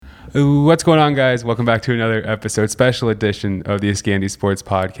What's going on, guys? Welcome back to another episode, special edition of the Escandy Sports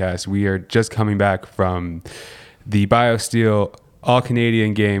Podcast. We are just coming back from the BioSteel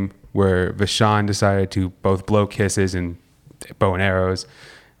All-Canadian game where Vashon decided to both blow kisses and bow and arrows.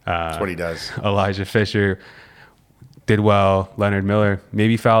 That's what he does. Elijah Fisher did well. Leonard Miller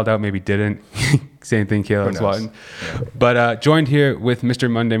maybe fouled out, maybe didn't. Same thing, Caleb Swatton. Yeah. But joined here with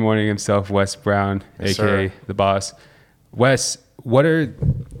Mr. Monday Morning himself, Wes Brown, yes, a.k.a. sir. The Boss. Wes, what are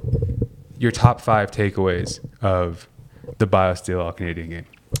your top 5 takeaways of the BioSteel All-Canadian game?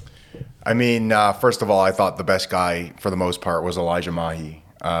 I mean, first of all, I thought the best guy for the most part was Elijah Mahi.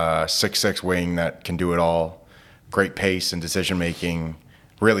 6'6" wing that can do it all. Great pace and decision-making.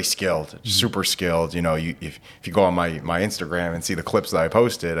 Really skilled, super skilled. You know, if you go on my Instagram and see the clips that I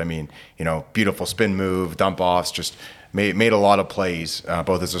posted, I mean, you know, beautiful spin move, dump offs, just made a lot of plays,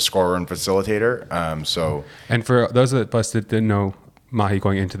 both as a scorer and facilitator. And for those of us that didn't know Mahi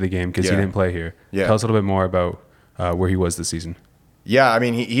going into the game, because he didn't play here, tell us a little bit more about where he was this season. Yeah, I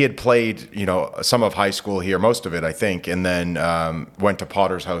mean, he had played, you know, some of high school here, most of it, I think, and then went to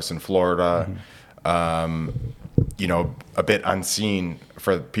Potter's House in Florida. You know, a bit unseen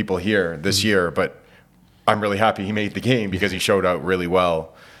for people here this year, but I'm really happy he made the game because he showed out really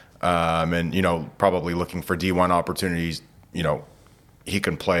well. And, you know, probably looking for D1 opportunities. You know, he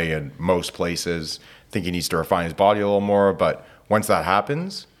can play in most places. I think he needs to refine his body a little more, but once that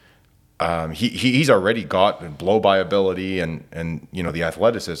happens, he's already got blow-by ability and, you know, the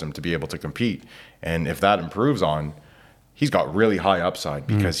athleticism to be able to compete. And if that improves on, he's got really high upside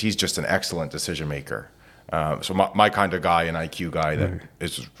because he's just an excellent decision maker. So my kind of guy, an IQ guy that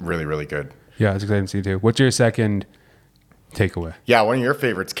is really, really good. Yeah, it's exciting to see too. What's your second takeaway? Yeah, one of your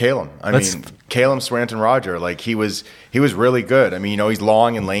favorites, Caleb. I mean, Caleb Swanton-Roger, like he was really good. I mean, you know, he's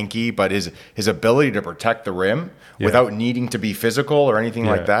long and lanky, but his ability to protect the rim without needing to be physical or anything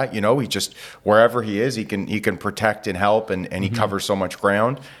like that, you know, he just wherever he is, he can protect and help, and he covers so much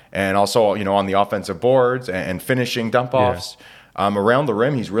ground. And also, you know, on the offensive boards and finishing dump offs. Around the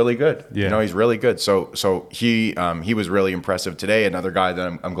rim, he's really good. You know, he's really good. So he was really impressive today. Another guy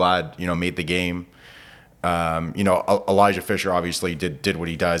that I'm glad, you know, made the game. You know, Elijah Fisher obviously did what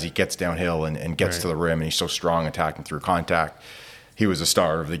he does. He gets downhill and gets to the rim, and he's so strong attacking through contact. He was a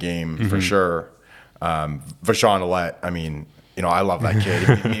star of the game for sure. Vashon Alette, I mean, you know, I love that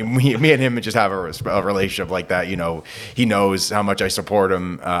kid. me and him just have a relationship like that. You know, he knows how much I support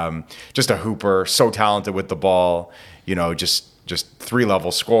him. Just a hooper, so talented with the ball. You know, just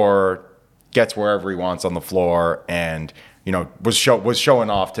 3-level scorer, gets wherever he wants on the floor, and you know was showing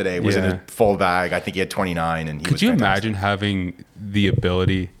off today. Was in a full bag. I think he had 29. And could you imagine having the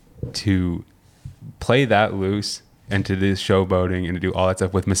ability to play that loose and to do showboating and to do all that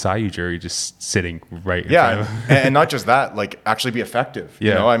stuff with Masai Ujiri just sitting right in front of him? And not just that, like actually be effective.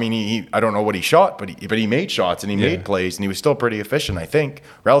 You know, I mean, he I don't know what he shot, but he made shots and he made plays, and he was still pretty efficient, I think,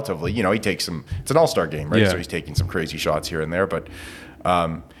 relatively. You know, he takes some. It's an all-star game, right? So he's taking some crazy shots here and there, but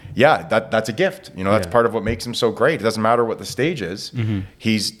that's a gift. You know, that's part of what makes him so great. It doesn't matter what the stage is.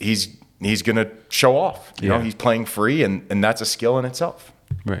 He's gonna show off. You know, he's playing free, and that's a skill in itself.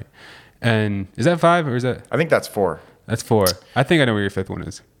 Right. And is that 5 or is that? I think that's 4. That's 4. I think I know where your 5th one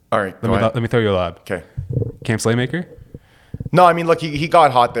is. All right, let me throw you a lob. Okay. Cam Slaymaker? No, I mean, look, he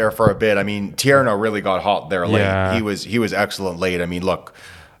got hot there for a bit. I mean, Tierno really got hot there late. Yeah. He was excellent late. I mean, look,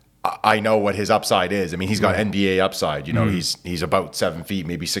 I know what his upside is. I mean, he's got NBA upside. You know, he's about 7 feet,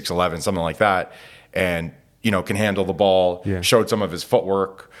 maybe 6'11", something like that, and you know can handle the ball. Showed some of his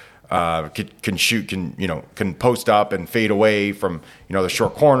footwork. Can shoot, can post up and fade away from, you know, the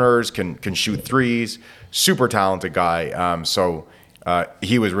short corners, can shoot threes. Super talented guy. So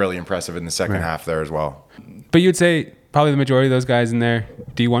he was really impressive in the second half there as well. But you'd say probably the majority of those guys in there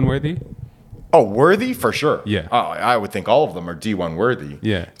D1 worthy? Oh, worthy for sure. Yeah. I would think all of them are D1 worthy.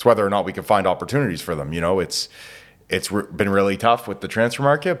 Yeah. It's whether or not we can find opportunities for them. You know, it's been really tough with the transfer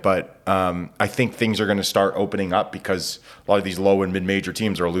market, but I think things are going to start opening up because a lot of these low and mid-major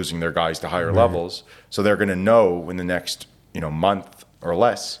teams are losing their guys to higher levels. So they're going to know in the next, you know, month or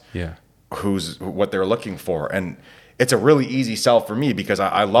less what they're looking for. And it's a really easy sell for me because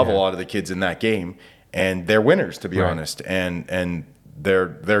I love a lot of the kids in that game, and they're winners, to be honest. And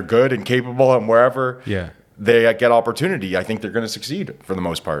they're good and capable, and wherever they get opportunity, I think they're going to succeed for the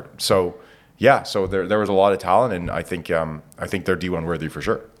most part. So so there was a lot of talent, and I think they're D1 worthy for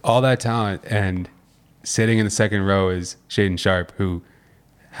sure. All that talent, and sitting in the second row is Shaedon Sharpe, who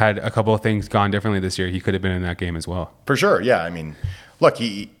had a couple of things gone differently this year. He could have been in that game as well. For sure, yeah. I mean, look,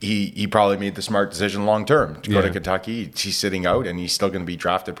 he probably made the smart decision long term to go to Kentucky. He's sitting out, and he's still going to be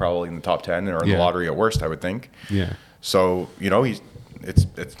drafted probably in the top 10 or in the lottery at worst, I would think. Yeah. So, you know, he's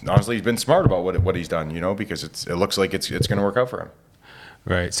honestly, he's been smart about what he's done, because it looks like it's going to work out for him.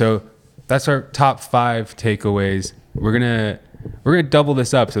 Right. So that's our top 5 takeaways. We're gonna double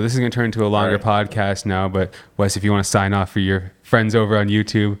this up. So this is gonna turn into a longer podcast now. But Wes, if you want to sign off for your friends over on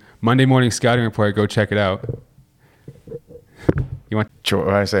YouTube, Monday Morning Scouting Report, go check it out. What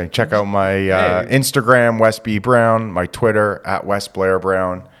I say? Check out my Instagram, Wes B. Brown, my Twitter at Wes Blair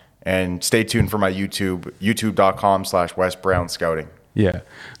Brown, and stay tuned for my YouTube, youtube.com/Wes Brown Scouting. Yeah.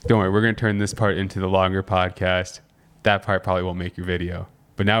 Don't worry. We're going to turn this part into the longer podcast. That part probably won't make your video.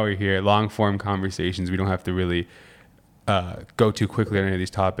 But now we're here, long form conversations. We don't have to really go too quickly on any of these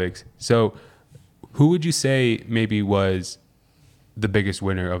topics. So who would you say maybe was the biggest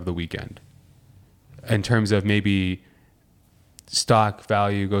winner of the weekend in terms of maybe stock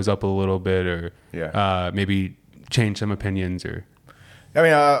value goes up a little bit, or maybe change some opinions, or I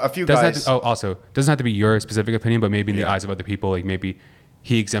mean, a few guys. Also, doesn't have to be your specific opinion, but maybe in the eyes of other people, like maybe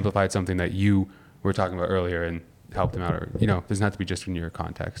he exemplified something that you were talking about earlier and helped him out, or doesn't have to be just in your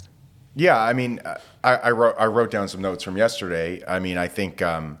context. Yeah, I mean, I wrote down some notes from yesterday. I mean, I think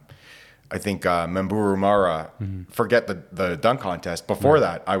Mburu Mara, forget the dunk contest. Before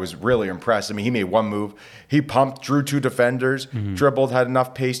that, I was really impressed. I mean, he made one move. He pumped, drew 2 defenders, dribbled, had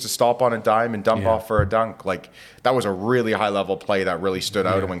enough pace to stop on a dime and dump off for a dunk. Like, that was a really high-level play that really stood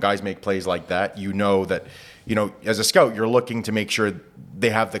out. And when guys make plays like that, that, as a scout, you're looking to make sure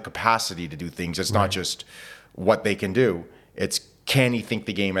they have the capacity to do things. It's not just what they can do. It's can he think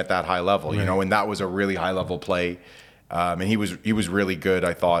the game at that high level, and that was a really high-level play. And he was really good,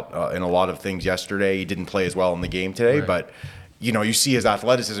 I thought, in a lot of things yesterday. He didn't play as well in the game today, but you see his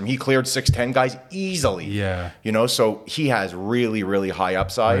athleticism. He cleared 6'10" guys easily. Yeah. So he has really, really high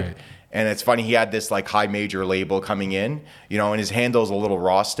upside. Right. And it's funny, he had this like high major label coming in, and his handle's a little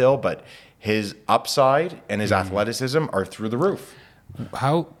raw still, but his upside and his athleticism are through the roof.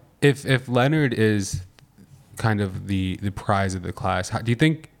 How if Leonard is kind of the prize of the class, do you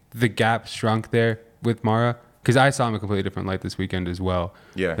think the gap shrunk there with Mara? Because I saw him a completely different light this weekend as well.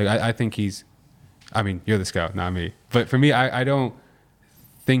 Yeah. Like I think you're the scout, not me. But for me, I don't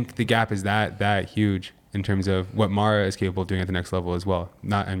think the gap is that huge in terms of what Mara is capable of doing at the next level as well.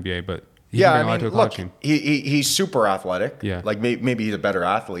 Not NBA, but he's super athletic. Yeah. Like maybe he's a better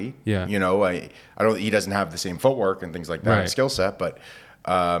athlete. Yeah. He doesn't have the same footwork and things like that, skill set. But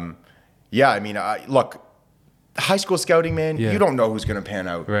look, high school scouting, man, you don't know who's going to pan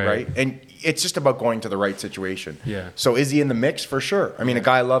out, right? And it's just about going to the right situation. Yeah. So is he in the mix? For sure. I mean, a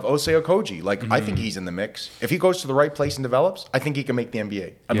guy I love, Osei Okoji. Like, I think he's in the mix. If he goes to the right place and develops, I think he can make the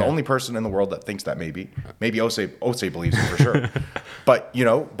NBA. I'm the only person in the world that thinks that maybe. Maybe Osei believes it for sure.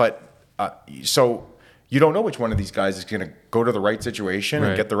 So you don't know which one of these guys is going to go to the right situation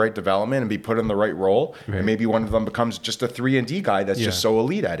and get the right development and be put in the right role. Right. And maybe one of them becomes just a 3-and-D guy that's just so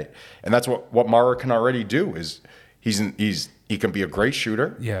elite at it. And that's what Mara can already do is he can be a great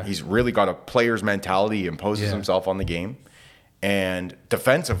shooter. Yeah. He's really got a player's mentality. He imposes himself on the game. And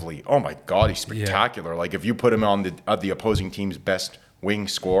defensively, oh my God, he's spectacular. Like if you put him on the opposing team's best wing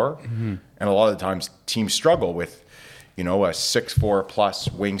scorer, and a lot of the times teams struggle with, a 6'4"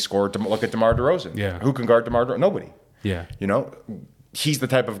 plus wing scorer. Look at DeMar DeRozan. Yeah. Who can guard DeMar DeRozan? Nobody. Yeah. He's the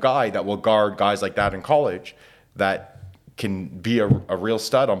type of guy that will guard guys like that in college that can be a real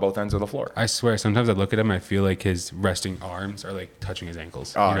stud on both ends of the floor. I swear, sometimes I look at him and I feel like his resting arms are like touching his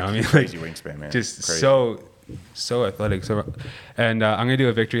ankles. Oh, I mean? Crazy wingspan, man. Just crazy. so athletic. And I'm going to do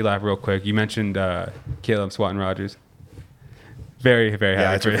a victory lap real quick. You mentioned Caleb Swatton Rogers. Very, very happy.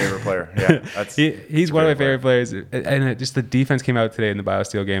 Yeah, that's your favorite player. Yeah, he's one of my favorite players. And just the defense came out today in the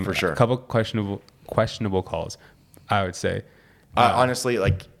BioSteel game. For sure. A couple questionable calls, I would say. Honestly,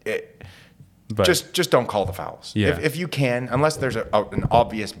 just don't call the fouls. Yeah. If you can, unless there's an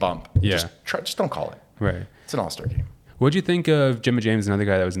obvious bump, just don't call it. Right. It's an all-star game. What'd you think of Jimmy James, another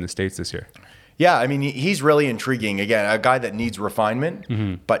guy that was in the States this year? Yeah, I mean, he's really intriguing. Again, a guy that needs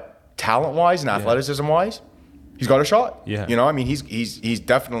refinement, but talent-wise and athleticism-wise, he's got a shot. Yeah. I mean, he's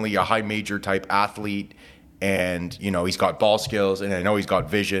definitely a high major type athlete, and he's got ball skills, and I know he's got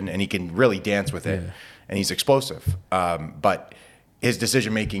vision, and he can really dance with it, and he's explosive. But his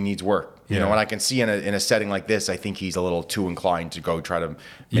decision making needs work. And I can see in a setting like this, I think he's a little too inclined to go try to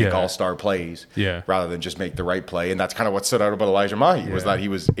make all-star plays rather than just make the right play. And that's kind of what stood out about Elijah Mahi was that he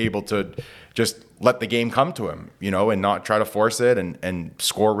was able to just let the game come to him, and not try to force it and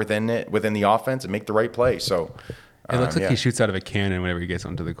score within the offense and make the right play. So it looks like he shoots out of a cannon whenever he gets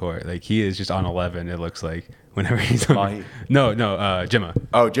onto the court. Like he is just on 11. It looks like whenever he's on. Mahi? No, Jimma.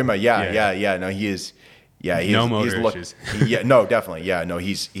 Oh, Jimma. Yeah. No, he is. Yeah, issues. Yeah, no, definitely. Yeah, no,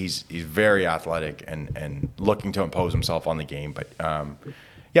 he's very athletic and looking to impose himself on the game. But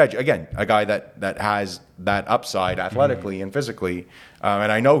yeah, again, a guy that has that upside athletically and physically,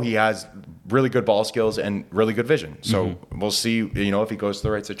 and I know he has really good ball skills and really good vision. So we'll see, if he goes to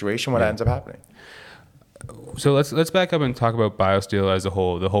the right situation, what ends up happening. So let's back up and talk about BioSteel as a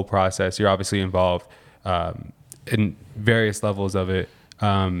whole, the whole process. You're obviously involved in various levels of it.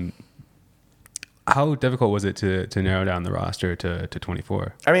 How difficult was it to narrow down the roster to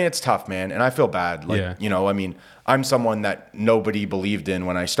 24? I mean, it's tough, man. And I feel bad. I'm someone that nobody believed in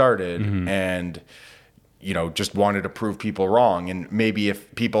when I started and, just wanted to prove people wrong. And maybe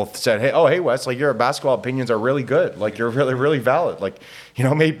if people said, hey, Wes, like your basketball opinions are really good. Like you're really, really valid. Like,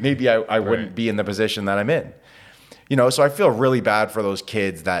 maybe I wouldn't be in the position that I'm in, so I feel really bad for those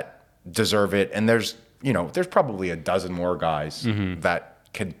kids that deserve it. And there's probably a dozen more guys that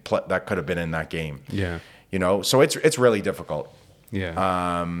could have been in that game. Yeah. So it's really difficult.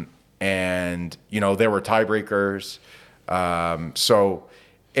 Yeah. And there were tiebreakers. So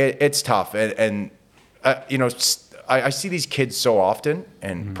it's tough. And I see these kids so often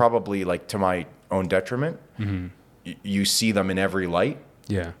and probably like to my own detriment, you see them in every light.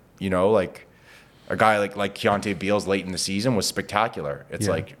 Yeah. Like a guy like Keontae Beals late in the season was spectacular. It's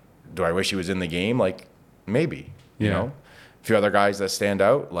like, do I wish he was in the game? Like maybe, a few other guys that stand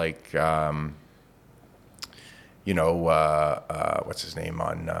out, like, what's his name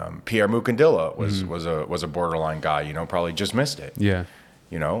on Pierre Mukandila was a borderline guy. Probably just missed it. Yeah.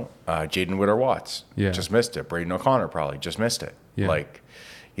 Jaden Witter-Watts just missed it. Braden O'Connor probably just missed it. Yeah. Like,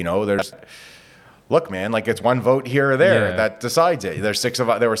 look, man, like it's one vote here or there that decides it. There were six of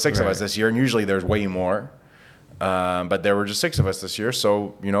us this year, and usually there's way more. But there were just 6 of us this year,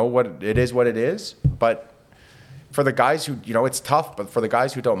 so what it is. But for the guys who, it's tough, but for the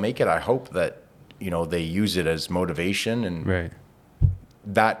guys who don't make it, I hope that, they use it as motivation and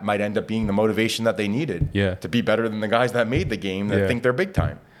that might end up being the motivation that they needed to be better than the guys that made the game that think they're big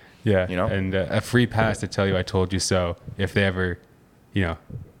time. Yeah. And a free pass to tell you I told you so if they ever,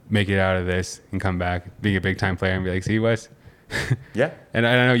 make it out of this and come back being a big time player and be like, see, Wes? Yeah. And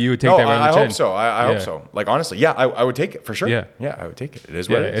I know you would take that on the I chin. hope so. I hope so. Like, honestly, I would take it for sure. Yeah. Yeah, I would take it. It is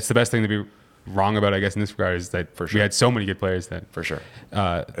what it is. It's the best thing to be wrong about, I guess, in this regard is that we had so many good players that for sure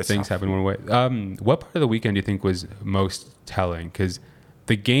things happen one way. What part of the weekend do you think was most telling? Because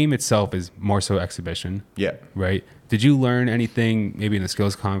the game itself is more so exhibition. Yeah. Right. Did you learn anything maybe in the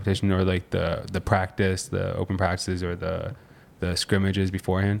skills competition or like the practice, the open practices or the scrimmages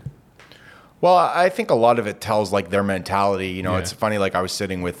beforehand? Well, I think a lot of it tells like their mentality. It's funny. Like I was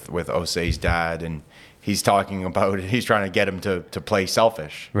sitting with Osei's dad, and he's talking about it. He's trying to get him to play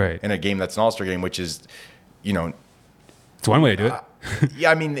selfish in a game that's an All-Star game, which is, it's one way to do it. Yeah,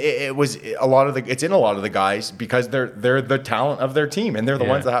 I mean, it's in a lot of the guys because they're the talent of their team and they're the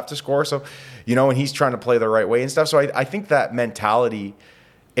ones that have to score. So, and he's trying to play the right way and stuff. So I think that mentality,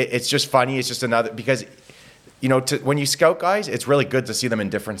 it's just funny. It's just another because, when you scout guys, it's really good to see them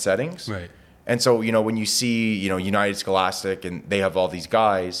in different settings. Right. And so, when you see, United Scholastic and they have all these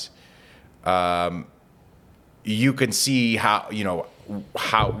guys, you can see how,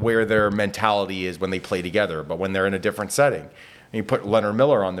 where their mentality is when they play together. But when they're in a different setting, and you put Leonard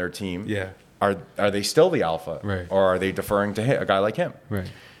Miller on their team, are they still the alpha? Right. Or are they deferring to a guy like him?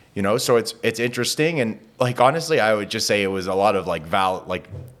 Right. So it's interesting. And like, honestly, I would just say it was a lot of like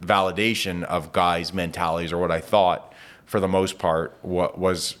validation of guys' mentalities or what I thought for the most part, what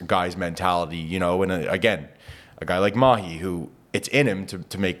was guys' mentality, and again, a guy like Mahi, who it's in him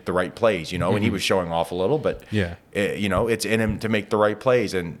to make the right plays, and he was showing off a little, but it's in him to make the right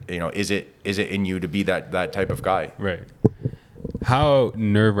plays, and is it in you to be that type of guy? Right. How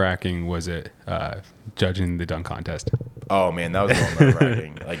nerve-wracking was it judging the dunk contest? Oh man, that was a little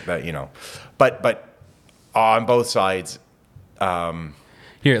nerve-wracking, like that, but on both sides.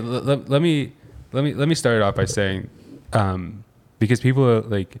 Here, let me start it off by saying. Because people are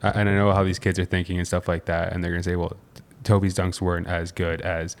like, and I know how these kids are thinking and stuff like that, and they're gonna say, "Well, Toby's dunks weren't as good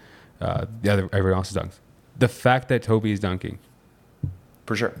as everyone else's dunks." The fact that Toby is dunking,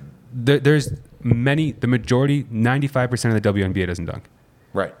 for sure, there's the majority, 95% of the WNBA doesn't dunk.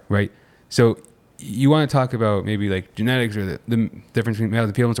 Right. So you want to talk about maybe like genetics or the difference between male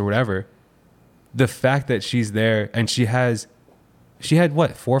appearance or whatever. The fact that she's there and she had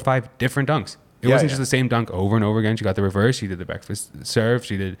what 4 or 5 different dunks. It wasn't just the same dunk over and over again. She got the reverse. She did the breakfast serve.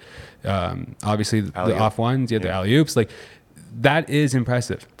 She did, obviously, the off ones. The alley-oops. Like, that is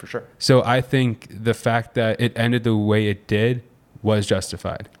impressive. For sure. So I think the fact that it ended the way it did was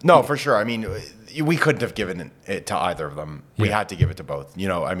justified. No, for sure. I mean, we couldn't have given it to either of them. We had to give it to both.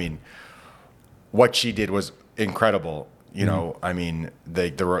 I mean, what she did was incredible. You know, I mean,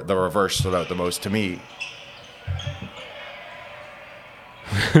 the reverse stood out the most to me.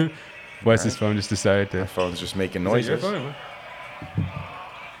 Wes's phone just decided to. My phone's just making noises. Phone?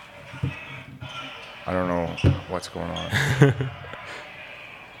 I don't know what's going on.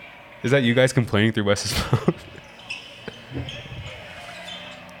 Is that you guys complaining through Wes's phone?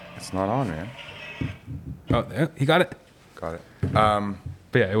 It's not on, man. Oh, he got it. Got it.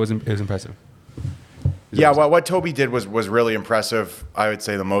 But yeah, it was impressive. Yeah, well, what Toby did was really impressive. I would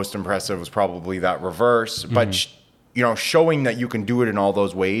say the most impressive was probably that reverse. But, you know, showing that you can do it in all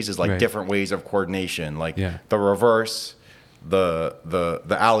those ways is like different ways of coordination. Like the reverse, the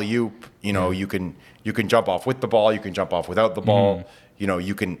alley-oop, you know, you can jump off with the ball, you can jump off without the ball. You know,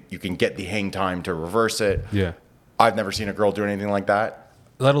 you can get the hang time to reverse it. Yeah. I've never seen a girl do anything like that.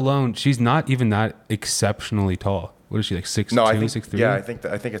 Let alone, she's not even that exceptionally tall. What is she, like 6'2", No, I think 6'3"? Yeah, I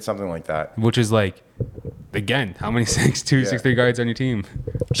think it's something like that. Which is like, again, how many 6'2", 6'3" guards on your team?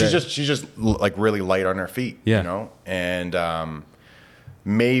 She's just like really light on her feet, you know? And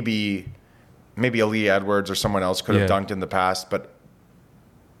maybe Aaliyah Edwards or someone else could have dunked in the past, but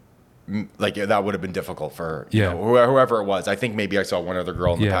like that would have been difficult for her, you know, whoever it was. I think maybe I saw one other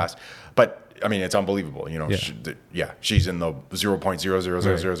girl in the past, but I mean, it's unbelievable, you know. She's in the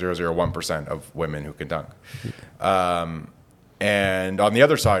 0.0000001% of women who can dunk. And on the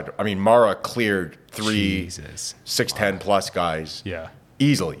other side, I mean, Mara cleared 3 6'10" plus guys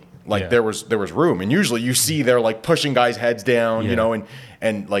easily. Like there was room, and usually you see they're like pushing guys' heads down, you know,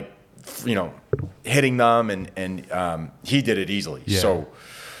 and like, you know, hitting them, and he did it easily. So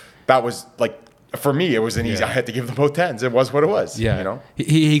that was like, for me, it was an easy. I had to give them both 10s. It was what it was. You know,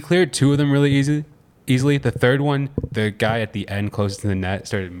 he cleared 2 of them really easily. The third one, the guy at the end closest to the net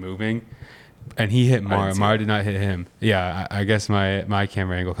started moving, and he hit Mara. Mara did not hit him. Yeah, I guess my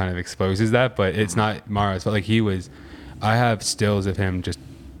camera angle kind of exposes that, but it's not Mara's. But like I have stills of him just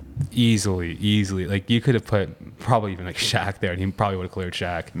easily. Like you could have put probably even like Shaq there, and he probably would have cleared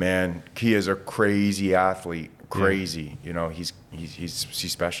Shaq. Man, he is a crazy athlete. Crazy. You know, he's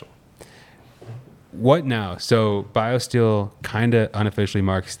special. What now? So BioSteel kind of unofficially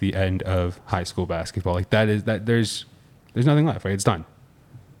marks the end of high school basketball. Like there's nothing left, right? It's done.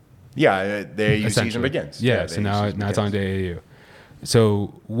 Yeah, the AAU season begins. Yeah, so now it's on to AAU.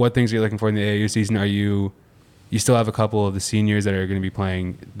 So what things are you looking for in the AAU season? Are you still have a couple of the seniors that are going to be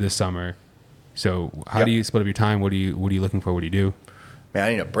playing this summer. So how do you split up your time? What are you looking for? What do you do? Man,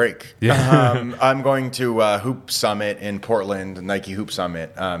 I need a break. Yeah. I'm going to Hoop Summit in Portland, Nike Hoop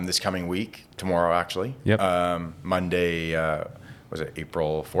Summit, this coming week, tomorrow actually. Yep. Monday, was it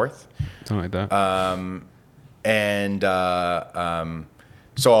April 4th? Something like that.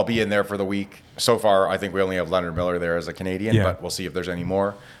 So I'll be in there for the week. So far, I think we only have Leonard Miller there as a Canadian, but we'll see if there's any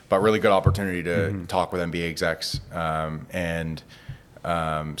more. But really good opportunity to talk with NBA execs and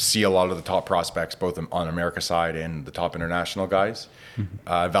see a lot of the top prospects, both on America side and the top international guys.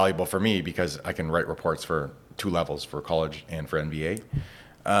 Valuable for me because I can write reports for 2 levels, for college and for NBA.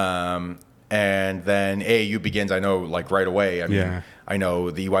 And then AAU begins, I know, like right away. I mean, I know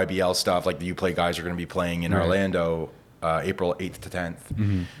the EYBL stuff, like the UPlay guys are going to be playing in Orlando April 8th to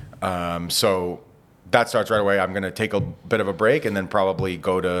 10th. So that starts right away. I'm going to take a bit of a break and then probably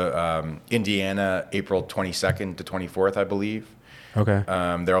go to Indiana April 22nd to 24th, I believe. Okay.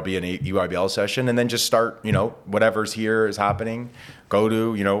 There'll be an EYBL session, and then just start, whatever's here is happening. Go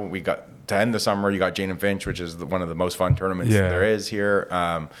to, we got to end the summer, you got Jane and Finch, which is one of the most fun tournaments there is here.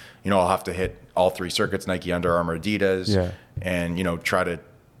 I'll have to hit all 3 circuits, Nike, Under Armour, Adidas, and, try to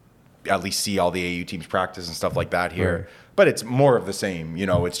at least see all the AAU teams practice and stuff like that here. Right. But it's more of the same,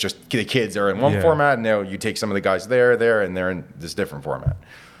 it's just the kids are in one format, and now you take some of the guys there, and they're in this different format.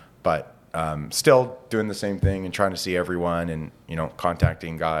 But still doing the same thing and trying to see everyone and,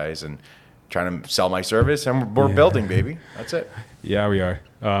 contacting guys and trying to sell my service, and we're building, baby. That's it. Yeah, we are.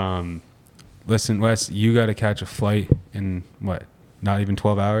 Listen, Wes, you got to catch a flight in not even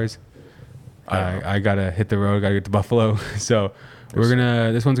 12 hours. I got to hit the road, got to get to Buffalo. So this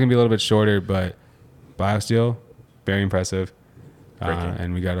one's going to be a little bit shorter, but BioSteel, very impressive.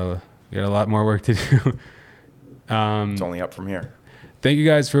 And we got a lot more work to do. It's only up from here. Thank you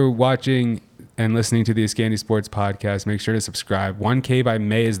guys for watching and listening to the Ascandy Sports Podcast. Make sure to subscribe. 1K by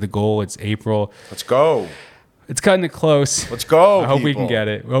May is the goal. It's April. Let's go. It's cutting it close. Let's go. I hope we can get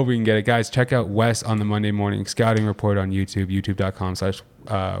it. Guys, check out Wes on the Monday morning scouting report on YouTube,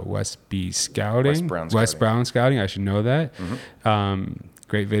 youtube.com/Wes B Scouting. Wes Brown Scouting. I should know that.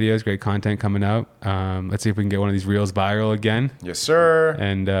 Great videos, great content coming out. Let's see if we can get one of these reels viral again. Yes, sir.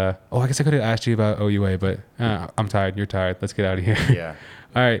 And I guess I could have asked you about OUA, but I'm tired. You're tired. Let's get out of here. Yeah.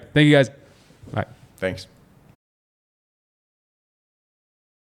 All right. Thank you, guys. Bye. Thanks.